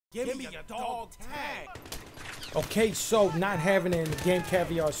Give me your dog tag. Okay, so not having it in the Game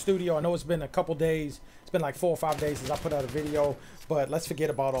Caviar studio. I know it's been a couple days. It's been like 4 or 5 days since I put out a video, but let's forget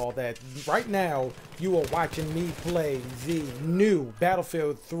about all that. Right now, you are watching me play the new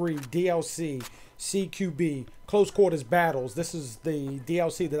Battlefield 3 DLC CQB Close Quarters Battles. This is the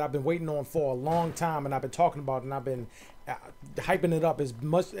DLC that I've been waiting on for a long time, and I've been talking about it, and I've been hyping it up as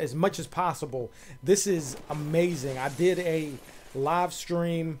much as possible. This is amazing. I did a live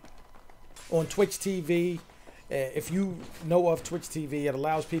stream on Twitch TV. If you know of Twitch TV, it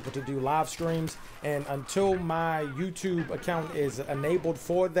allows people to do live streams, and until my YouTube account is enabled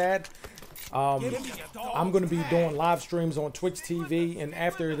for that, I'm going to be doing live streams on Twitch TV, and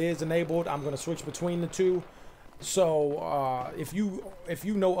after it is enabled, I'm going to switch between the two. So if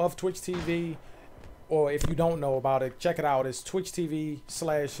you know of Twitch TV, or if you don't know about it, check it out. It's Twitch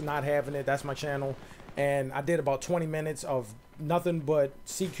TV/not having it. That's my channel, and I did about 20 minutes of nothing but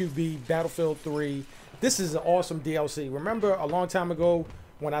CQB Battlefield 3. This is an awesome DLC. Remember a long time ago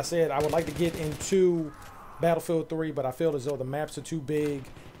when I said I would like to get into Battlefield 3, but I feel as though the maps are too big,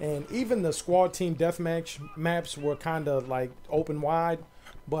 and even the squad team deathmatch maps were kind of like open wide.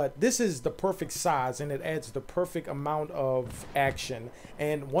 But this is the perfect size, and it adds the perfect amount of action.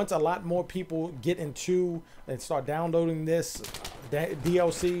 And once a lot more people get into and start downloading this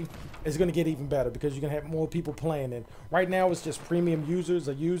DLC, it's going to get even better because you're going to have more people playing it. Right now, it's just premium users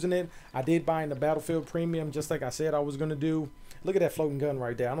are using it. I did buy in the Battlefield Premium, just like I said I was going to do. Look at that floating gun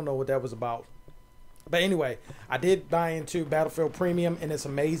right there. I don't know what that was about. But anyway, I did buy into Battlefield Premium, and it's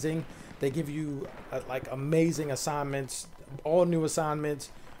amazing. They give you like amazing assignments, all new assignments,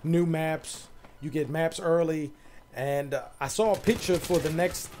 new maps. You get maps early, and I saw a picture for the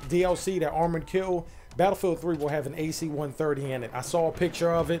next DLC, that Armored Kill. Battlefield 3 will have an AC-130 in it. I saw a picture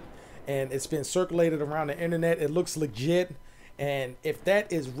of it, and it's been circulated around the internet. It looks legit, and if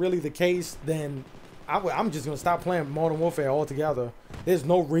that is really the case, then I'm just going to stop playing Modern Warfare altogether. There's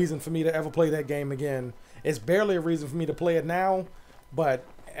no reason for me to ever play that game again. It's barely a reason for me to play it now, but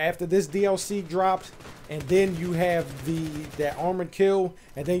after this DLC drops, and then you have that Armored Kill,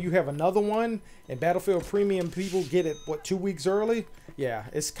 and then you have another one, and Battlefield Premium people get it, what, 2 weeks early? Yeah,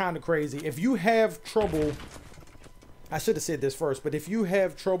 it's kind of crazy. If you have trouble, I should have said this first, but if you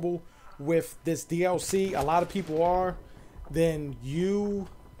have trouble with this DLC, a lot of people are, then you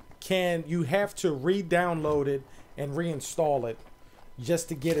have to re-download it and reinstall it just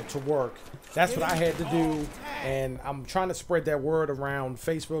to get it to work. That's what I had to do, and I'm trying to spread that word around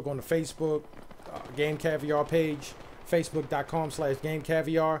Facebook, on the Facebook Game Caviar page,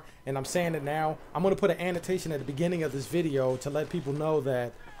 facebook.com/GameCaviar, and I'm saying it now. I'm going to put an annotation at the beginning of this video to let people know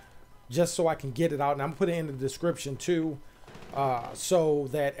that, just so I can get it out, and I'm going to put it in the description too, so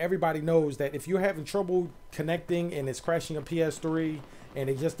that everybody knows that if you're having trouble connecting and it's crashing a PS3 and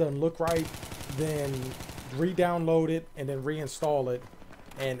it just doesn't look right, then re-download it and then reinstall it,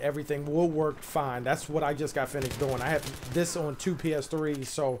 and everything will work fine. That's what I just got finished doing. I have this on 2 PS3s,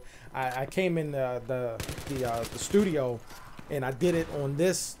 so I came in the studio and I did it on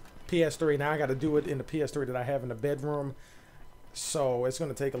this PS3. Now I got to do it in the PS3 that I have in the bedroom, so it's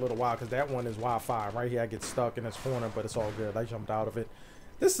going to take a little while because that one is Wi-Fi. Right here I get stuck in this corner, but it's all good. I jumped out of it.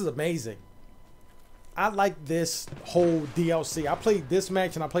 This is amazing. I like this whole DLC. I played this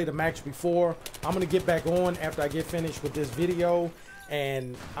match and I played a match before. I'm going to get back on after I get finished with this video,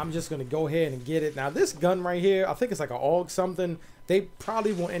 and I'm just going to go ahead and get it. Now this gun right here, I think it's like an AUG something. They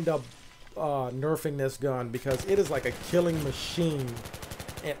probably will end up nerfing this gun because it is like a killing machine,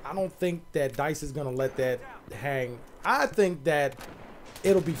 and I don't think that DICE is going to let that hang. I think that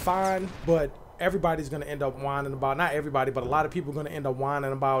it'll be fine, but everybody's going to end up whining about, not everybody, but a lot of people are going to end up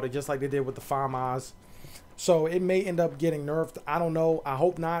whining about it, just like they did with the FAMAS. So it may end up getting nerfed. I don't know. I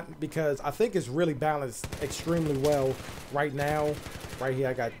hope not, because I think it's really balanced extremely well right now. Right here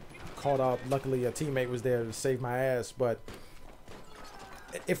I got caught up. Luckily a teammate was there to save my ass, but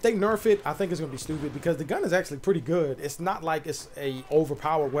if they nerf it, I think it's going to be stupid because the gun is actually pretty good. It's not like it's a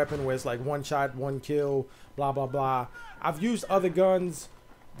overpowered weapon where it's like one shot, one kill, blah, blah, blah. I've used other guns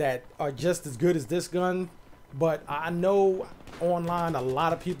that are just as good as this gun, but I know online a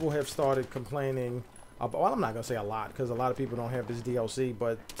lot of people have started complaining about, well, I'm not gonna say a lot because a lot of people don't have this DLC,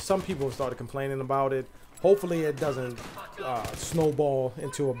 but some people have started complaining about it. Hopefully it doesn't snowball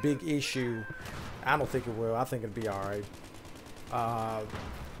into a big issue. I don't think it will. I think it'll be all right.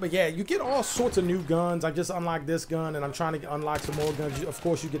 But yeah, you get all sorts of new guns. I just unlocked this gun, and I'm trying to unlock some more guns. Of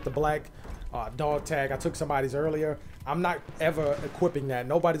course, you get the black dog tag. I took somebody's earlier. I'm not ever equipping that.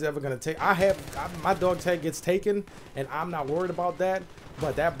 Nobody's ever gonna take. My dog tag gets taken, and I'm not worried about that.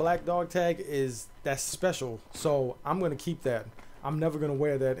 But that black dog tag that's special, so I'm gonna keep that. I'm never gonna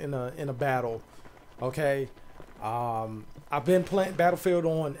wear that in a battle. Okay. I've been playing Battlefield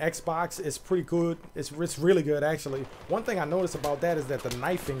on Xbox. It's pretty good. It's really good, actually. One thing I noticed about that is that the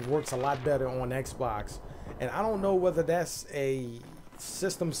knifing works a lot better on Xbox. And I don't know whether that's a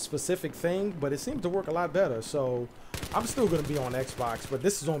system-specific thing, but it seems to work a lot better. So I'm still going to be on Xbox, but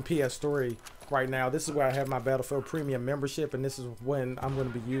this is on PS3 right now. This is where I have my Battlefield Premium membership, and this is when I'm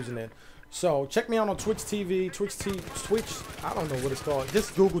going to be using it. So check me out on Twitch TV, Twitch, I don't know what it's called.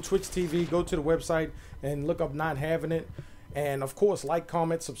 Just Google Twitch TV, go to the website and look up Not Having It. And of course, like,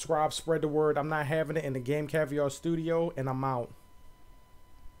 comment, subscribe, spread the word. I'm Not Having It in the Game Caviar studio, and I'm out.